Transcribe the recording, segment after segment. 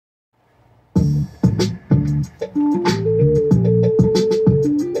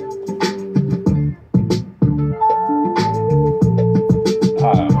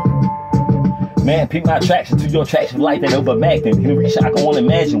pick my attraction to your attraction like that over Mackin. In reach, I can only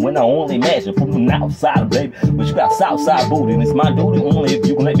imagine when I only imagine from the outside, baby. But you got Southside booty, and it's my duty only if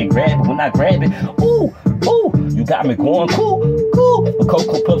you can let me grab it. When I grab it, ooh, ooh, you got me going cool, cool. A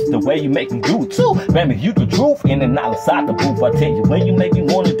Cocoa Puffs the way you make me do it too. Baby, you the truth, in and outside the booth. I tell you, when you make me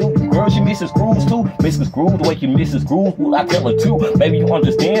wanna do. Girl, she misses grooves too. Misses grooves the way you misses grooves. Well, I tell her too. Baby, you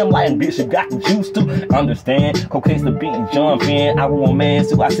understand? Like, bitch, you got the juice to understand. Cocaine's the beat, jump in. I want man,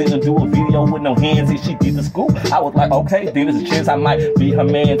 so I sit and do a video with no hands. And she did the scoop. I was like, okay, then there's a chance I might be her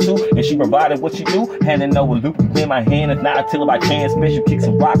man too. And she provided what she do. Handing over loop in my hand. It's not until by chance. Special kick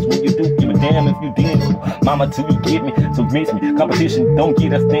some rocks when you do. Give a damn if you did. Mama, till you get me, so miss me. Competition don't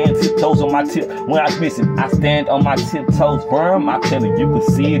get a stand. Tiptoes on my tip. When I miss it, I stand on my tiptoes firm. I tell you, you can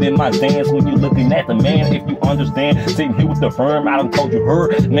see it in my dance when you looking at the man. If you understand, sitting here with the firm, I done told you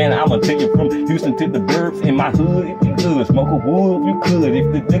her. Man, I'ma tell you from Houston to the burbs in my hood. If you could smoke a wood, you could.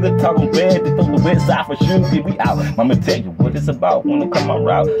 If the nigga talking bad, they throw the west side for sure. Get me out. I'ma tell you what it's about when I come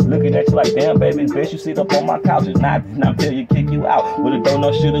around. Looking at you like, damn, baby, best you sit up on my couch. It's not tell you kick you out. With a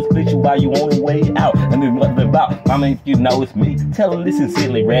donut should've split you while you on the way out. And then what about? Mama, if you know it's me, tell her listen,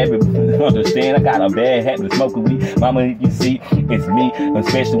 silly rabbit. Understand, I got a bad habit of smoking weed. Mama, if you see, it's me.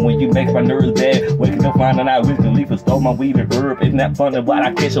 Especially when you make my nerves bad. Waking up finding out which can leave or stole my weed and herb. Isn't that funny? Why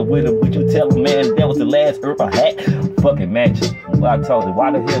I catch up with her? Would you tell her, man, that was the last herb I had? Fucking magic. Well, I told her,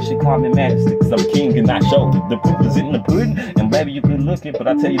 why the hell she call me majesty? Cause I'm king and not show. The proof is in the pudding. And baby, you good looking, but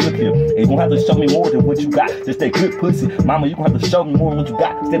I tell you, look here. You gonna have to show me more than what you got. Just that good pussy. Mama, you gonna have to show me more than what you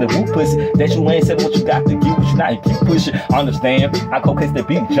got. Instead of whoop pussy. That you ain't said what you got to give, what you not, and keep pushing. Understand? I cocaine the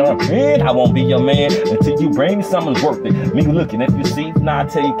beat, jump in. I won't be your man until you bring me something worth it. Me looking, if you see, now I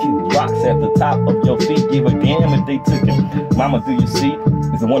tell you, keep rocks at the top of your feet. Give a damn if they took it. Mama, do you see?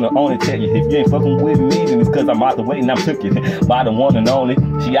 It's the one and only tell you. If you ain't fucking with me, then it's cause I'm out the way and I'm took it. By the one and only.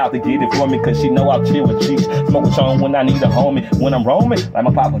 She out to get it for me cause she know I'll chill with cheeks. Smoke a chong when I need a homie. When I'm roaming, like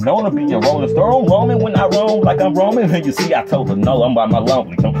my papa known to be a rolling stone. Roaming when I roam, like I'm roaming. And you see, I told her, no, I'm by my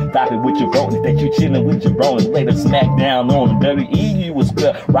lonely. Don't stop it with your rolling. That you chilling with your rolling. Later smack down on him. Very easy was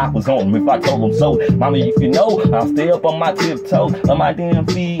clear. Rock was on him. If I told him so, mommy, if you know, I'll stay up on my tiptoes. On my damn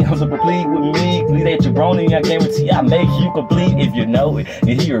feet, I'm so complete with me. Leave that jabroni, I guarantee I make you complete if you know it.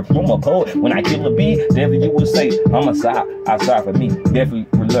 And hear it from a poet. When I kill a beat, definitely you will say, I'm outside for me. Definitely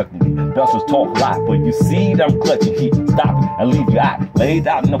reluctantly. Busters talk a lot, but you see that I'm clutching. He stop it and leave you out. Laid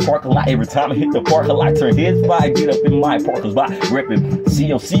out in the parking lot. Every time I hit the parking lot, turn heads by, get up in my parking spot. Ripping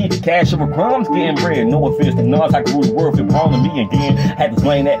COC, cash over crumbs, getting bread. No offense to none, I grew the world for wrong to me again. Had to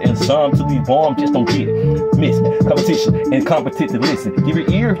explain that in some to these bombs, just don't get it. Miss me. Competition and competition, listen. Give your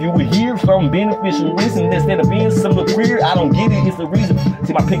ear, you will hear something beneficial. Listen, instead of being similar queer, I don't get it, it's the reason.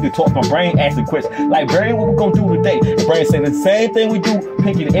 See my pinky talk, my brain asking questions. Like, brain, what we gonna do today? The brain saying the same thing we do.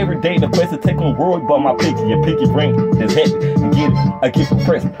 Pinky every day, the quest to take on the world, but my pinky, your pinky brain is heavy. And get it, I get for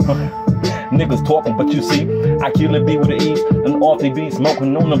present. Niggas talking, but you see, I kill it beat with the ease, and off they be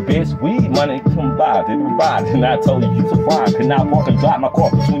smoking on the best weed. Money come by, they provide, and I told you, you so fine. Can I park and drive my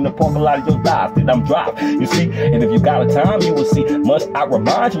car between the parking lot of your thighs? Did I'm drive, you see? And if you got a time, you will see. Must I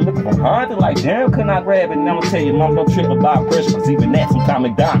remind you, looking behind it like, damn, can I grab it? And I'ma tell you, mom, don't trip about pressure, cause even that sometimes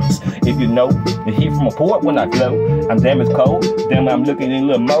McDonald's. If you know, the heat from a port when I flow, I'm damn it's cold, damn I'm looking in a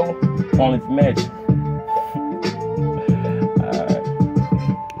little more, only for magic.